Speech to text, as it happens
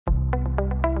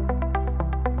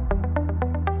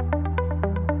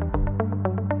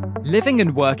Living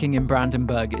and working in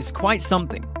Brandenburg is quite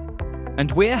something, and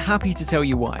we're happy to tell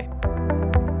you why.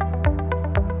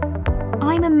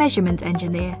 I'm a measurement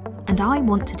engineer, and I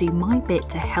want to do my bit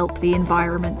to help the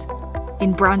environment.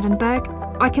 In Brandenburg,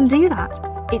 I can do that.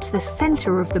 It's the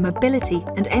centre of the mobility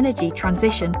and energy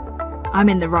transition. I'm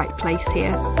in the right place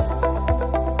here.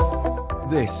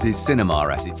 This is cinema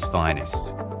at its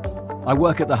finest. I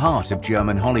work at the heart of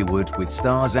German Hollywood with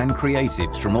stars and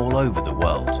creatives from all over the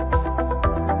world.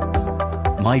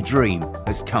 My dream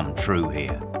has come true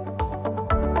here.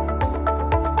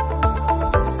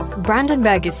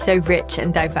 Brandenburg is so rich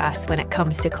and diverse when it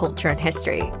comes to culture and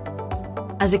history.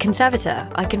 As a conservator,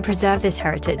 I can preserve this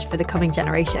heritage for the coming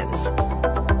generations.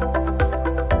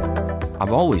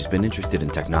 I've always been interested in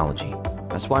technology.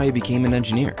 That's why I became an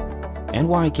engineer, and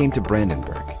why I came to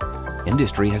Brandenburg.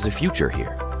 Industry has a future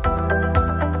here.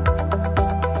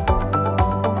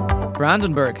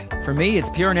 Brandenburg, for me, it's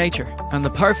pure nature and the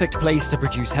perfect place to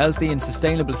produce healthy and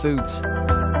sustainable foods.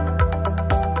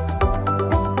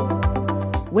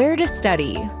 Where to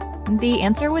study? The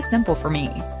answer was simple for me.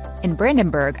 In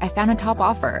Brandenburg, I found a top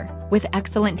offer with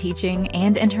excellent teaching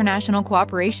and international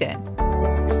cooperation.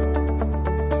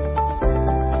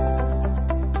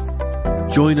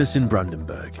 Join us in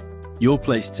Brandenburg, your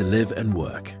place to live and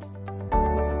work.